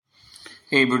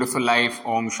Hey, beautiful life.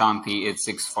 Om Shanti. It's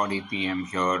 6:40 p.m.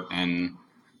 here in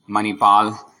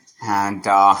Manipal, and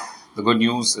the good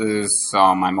news is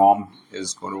my mom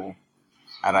is going to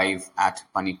arrive at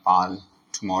Manipal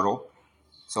tomorrow,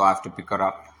 so I have to pick her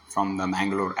up from the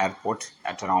Mangalore airport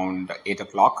at around 8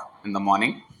 o'clock in the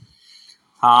morning.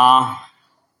 Uh,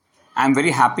 I'm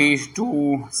very happy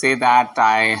to say that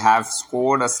I have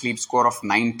scored a sleep score of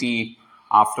 90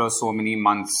 after so many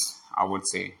months, I would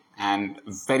say, and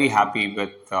very happy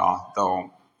with the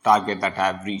target that I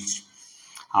have reached.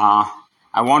 Uh,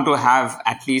 I want to have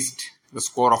at least the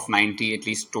score of 90 at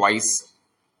least twice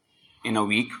in a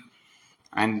week,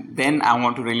 and then I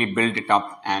want to really build it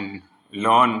up and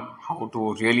learn how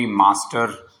to really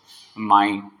master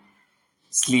my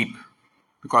sleep,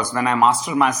 because when I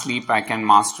master my sleep, I can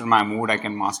master my mood, I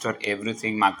can master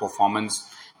everything, my performance,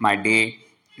 my day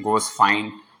goes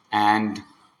fine, and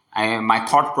my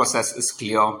thought process is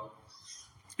clear.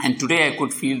 And today I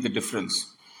could feel the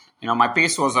difference. My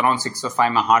pace was around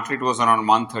 605, my heart rate was around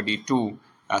 132,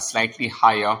 slightly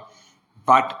higher,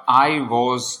 but I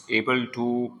was able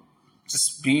to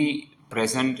just be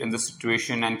present in the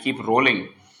situation and keep rolling.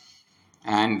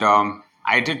 And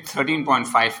I did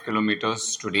 13.5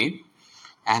 kilometers today,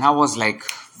 and I was like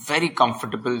very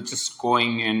comfortable just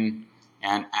going in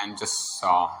and just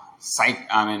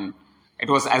I mean, it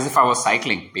was as if I was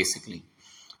cycling basically,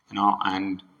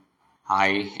 and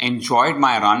I enjoyed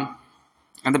my run.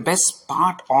 And the best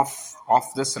part of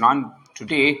this run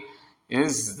today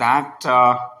is that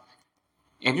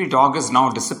every dog is now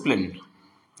disciplined.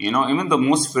 Even the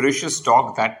most ferocious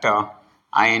dog that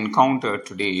I encountered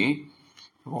today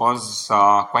was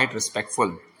quite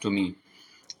respectful to me,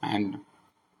 and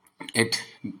it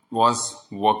was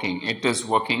working. It is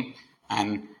working,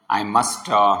 and I must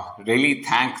really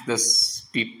thank this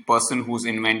person who's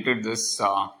invented this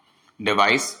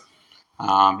device.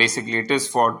 Basically, it is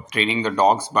for training the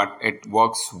dogs, but it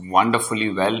works wonderfully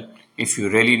well if you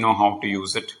really know how to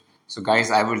use it. So,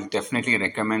 guys, I will definitely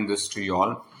recommend this to you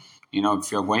all.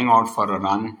 If you're going out for a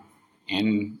run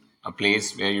in a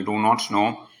place where you do not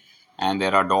know and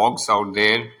there are dogs out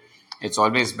there, it's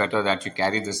always better that you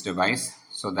carry this device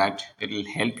so that it will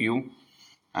help you,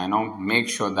 make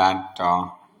sure that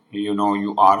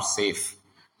you are safe.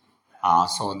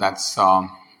 So that's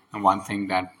one thing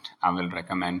that I will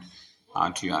recommend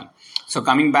to you all. So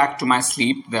coming back to my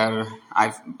sleep,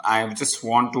 I just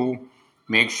want to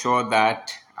make sure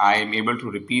that I am able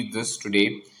to repeat this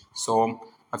today. So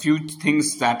a few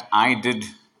things that I did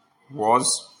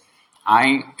was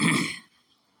I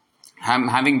am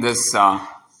having this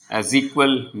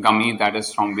Ezekiel gummy that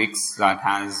is from Vicks that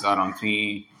has around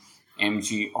 3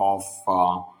 mg of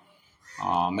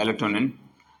melatonin,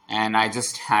 and I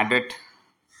just had it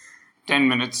 10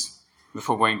 minutes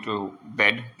before going to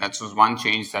bed. That was one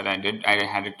change that I did. I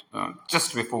had it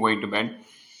just before going to bed,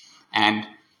 and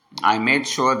I made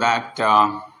sure that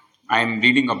I'm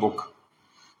reading a book.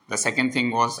 The second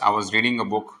thing was I was reading a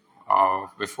book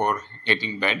before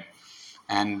hitting bed,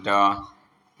 and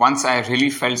once I really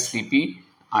felt sleepy,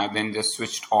 I then just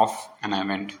switched off and I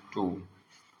went to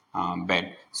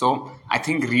bed. So I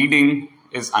think reading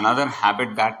is another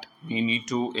habit that we need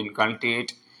to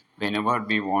inculcate whenever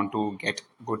we want to get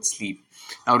good sleep.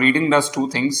 Now, reading does two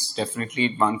things.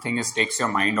 Definitely, one thing is takes your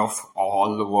mind off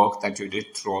all the work that you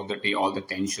did throughout the day, all the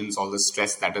tensions, all the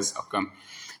stress that is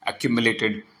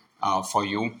accumulated for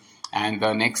you. And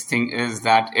the next thing is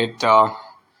that it,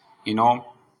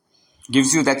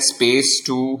 gives you that space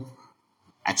to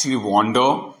actually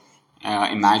wander,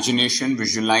 imagination,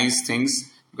 visualize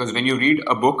things. Because when you read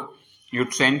a book, you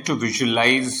tend to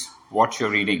visualize what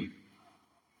you're reading,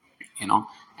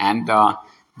 and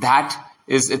that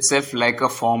is itself like a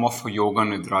form of yoga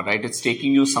nidra, right? It's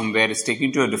taking you somewhere, it's taking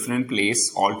you to a different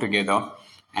place altogether,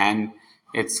 and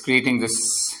it's creating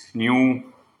this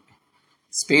new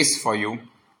space for you,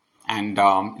 and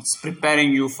it's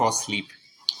preparing you for sleep.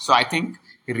 So I think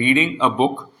reading a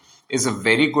book is a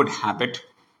very good habit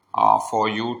for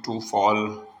you to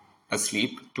fall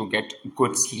asleep, to get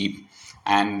good sleep.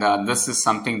 And this is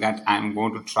something that I'm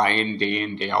going to try in,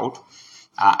 day out.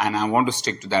 And I want to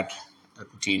stick to that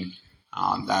routine.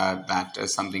 That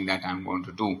is something that I'm going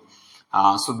to do.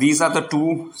 So these are the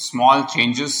two small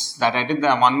changes that I did.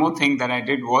 One more thing that I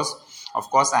did was, of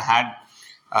course, I had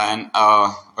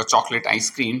a chocolate ice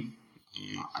cream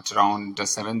at around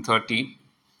 7:30.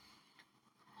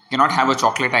 Cannot have a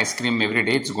chocolate ice cream every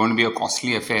day. It's going to be a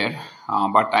costly affair.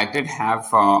 But I did have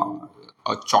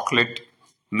a chocolate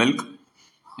milk,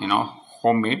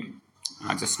 homemade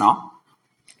just now.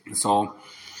 So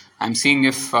I'm seeing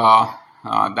if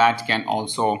that can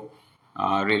also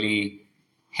really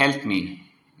help me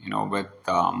with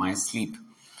my sleep.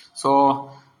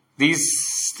 So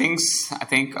these things I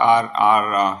think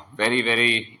are very,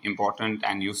 very important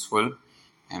and useful,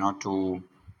 to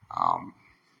um,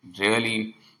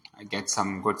 really get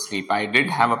some good sleep. I did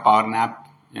have a power nap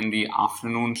in the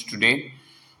afternoons today.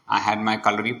 I had my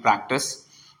Kalari practice,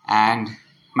 and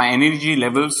my energy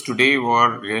levels today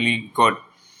were really good.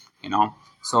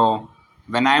 So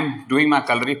when I'm doing my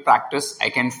Kalari practice, I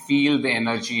can feel the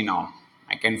energy now.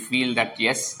 I can feel that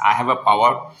yes, I have a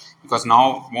power, because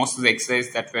now most of the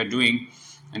exercise that we're doing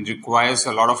and requires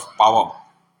a lot of power,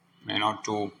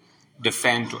 to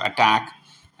defend, to attack,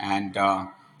 and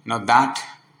that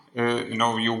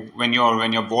you when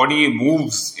your body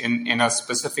moves in a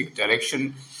specific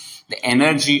direction, the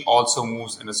energy also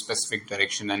moves in a specific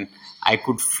direction, and I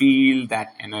could feel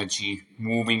that energy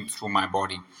moving through my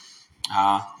body.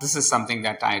 This is something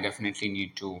that I definitely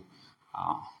need to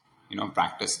uh,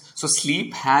 practice. So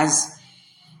sleep has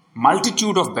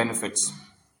multitude of benefits.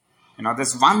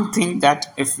 There's one thing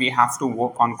that if we have to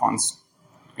work on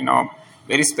you know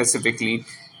very specifically,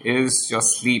 is your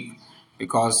sleep,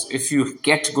 because if you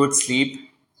get good sleep,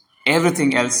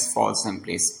 everything else falls in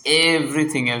place.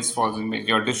 Everything else falls in place.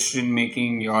 Your decision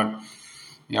making, your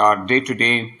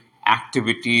day-to-day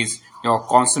activities, your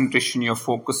concentration, your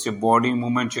focus, your body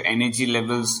movement, your energy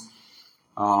levels,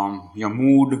 your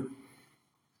mood.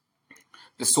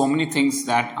 There's so many things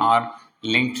that are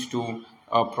linked to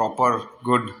a proper,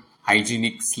 good,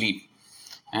 hygienic sleep.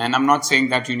 And I'm not saying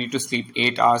that you need to sleep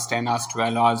 8 hours, 10 hours,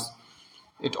 12 hours.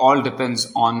 It all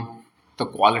depends on the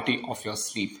quality of your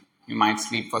sleep. You might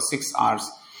sleep for 6 hours,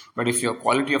 but if your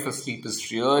quality of your sleep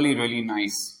is really, really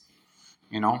nice,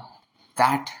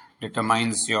 that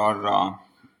determines your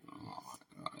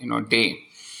day.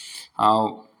 Uh,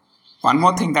 One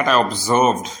more thing that I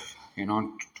observed,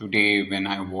 today when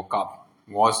I woke up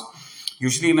was,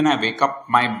 usually when I wake up,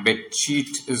 my bed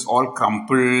sheet is all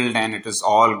crumpled and it is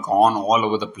all gone all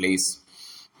over the place.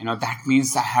 That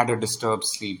means I had a disturbed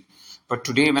sleep. But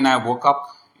today when I woke up,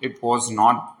 it was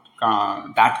not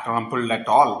that crumpled at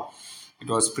all. It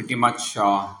was pretty much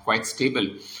quite stable.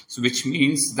 So which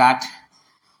means that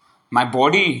my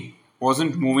body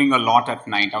wasn't moving a lot at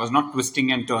night. I was not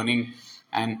twisting and turning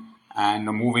and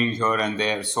moving here and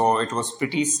there. So it was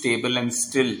pretty stable and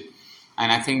still.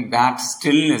 And I think that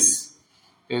stillness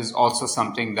is also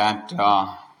something that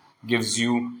gives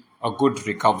you a good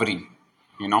recovery.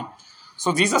 You know.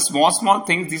 So these are small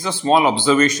things. These are small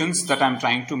observations that I'm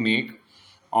trying to make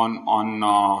on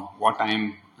what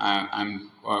I'm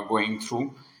going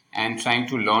through, and trying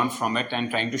to learn from it and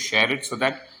trying to share it, so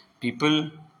that people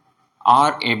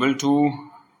are able to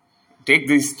take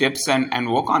these steps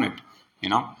and work on it.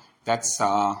 That's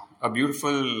a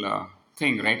beautiful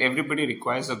thing, right? Everybody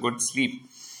requires a good sleep,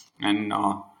 and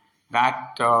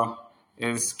that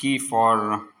is key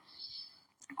for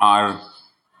our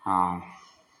uh,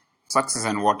 success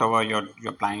and whatever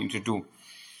you're planning to do.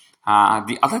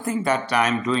 The other thing that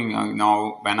I'm doing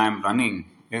now when I'm running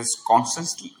is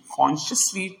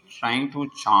consciously trying to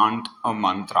chant a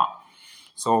mantra.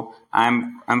 So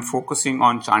I'm focusing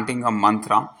on chanting a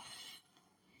mantra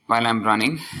while I'm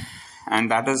running,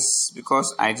 and that is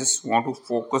because I just want to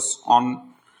focus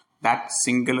on that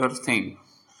singular thing.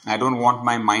 I don't want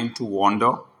my mind to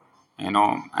wander, and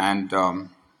the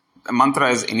mantra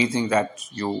is anything that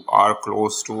you are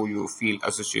close to, you feel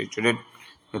associated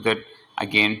with it.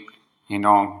 Again,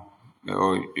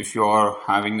 if you are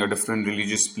having a different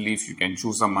religious belief, you can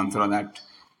choose a mantra that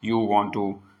you want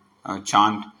to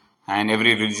chant, and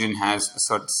every religion has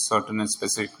a certain and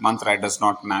specific mantra. It does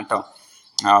not matter.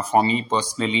 For me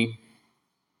personally,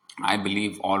 I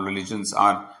believe all religions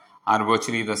are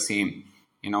virtually the same.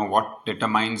 What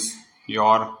determines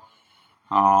your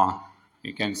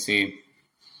you can say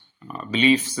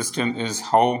belief system is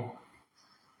how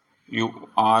you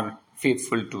are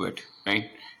faithful to it, right?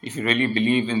 If you really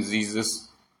believe in Jesus,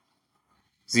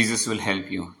 Jesus will help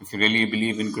you. If you really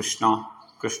believe in Krishna,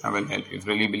 Krishna will help you. If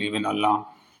you really believe in Allah,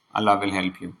 Allah will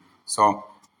help you. So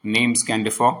names can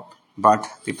differ, but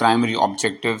the primary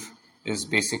objective is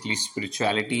basically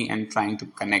spirituality and trying to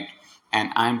connect.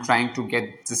 And I'm trying to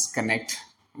get this connect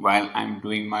while I'm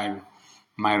doing my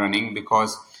running,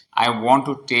 because I want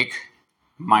to take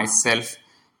myself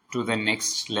to the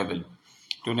next level,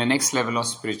 to the next level of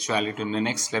spirituality, to the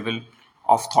next level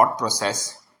of thought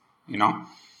process, you know,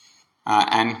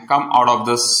 and come out of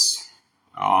this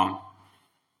uh,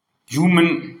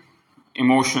 human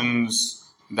emotions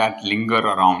that linger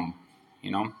around,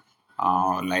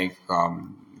 like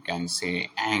you can say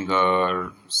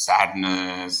anger,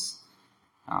 sadness,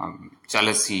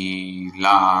 jealousy,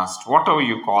 lust, whatever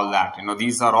you call that.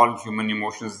 These are all human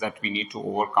emotions that we need to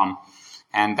overcome,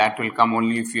 and that will come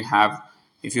only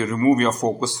if you remove your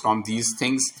focus from these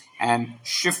things and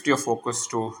shift your focus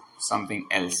to something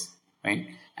else, right?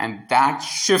 And that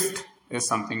shift is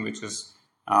something which is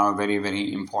very,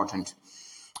 very important.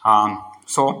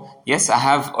 So yes, I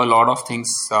have a lot of things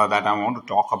that I want to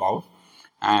talk about,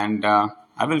 and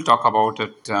I will talk about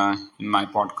it in my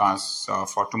podcast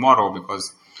for tomorrow,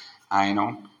 because I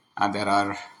know there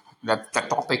are that the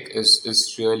topic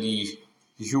is really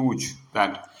huge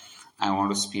that I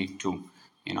want to speak to.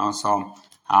 So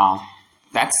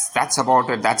that's about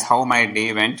it. That's how my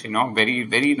day went. Very,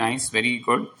 very nice, very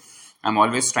good. I'm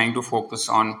always trying to focus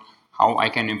on how I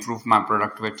can improve my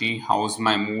productivity. How's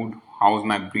my mood? How's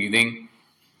my breathing?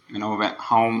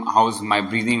 How's my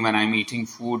breathing when I'm eating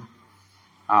food?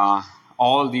 uh,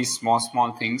 all these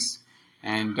small things,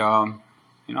 and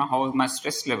how are my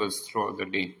stress levels throughout the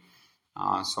day.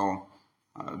 So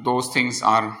those things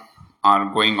are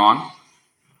going on.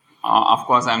 Of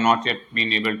course, I'm not yet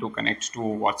been able to connect to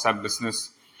WhatsApp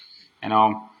business.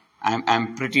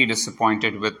 I'm pretty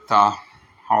disappointed with how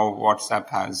WhatsApp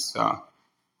has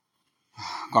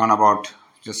gone about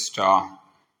just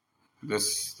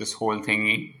this whole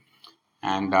thingy,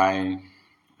 and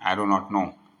I do not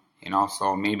know.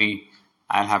 So maybe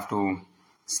I'll have to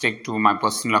stick to my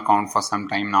personal account for some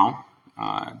time now,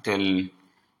 till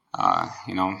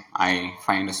I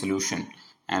find a solution.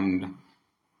 And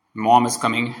mom is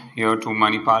coming here to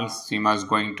Manipal. Seema is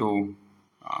going to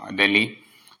Delhi,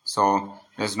 so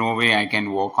there's no way I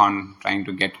can work on trying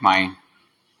to get my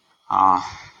uh,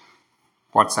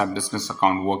 WhatsApp business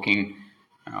account working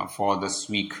for this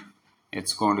week.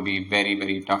 It's going to be very,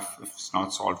 very tough if it's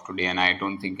not solved today, and I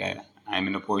don't think I'm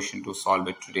in a position to solve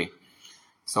it today.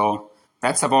 So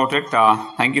that's about it.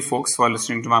 Thank you, folks, for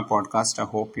listening to my podcast. I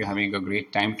hope you're having a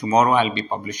great time. Tomorrow, I'll be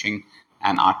publishing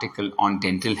an article on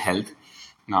dental health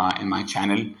in my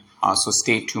channel. So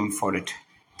stay tuned for it.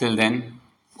 Till then,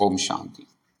 Om Shanti.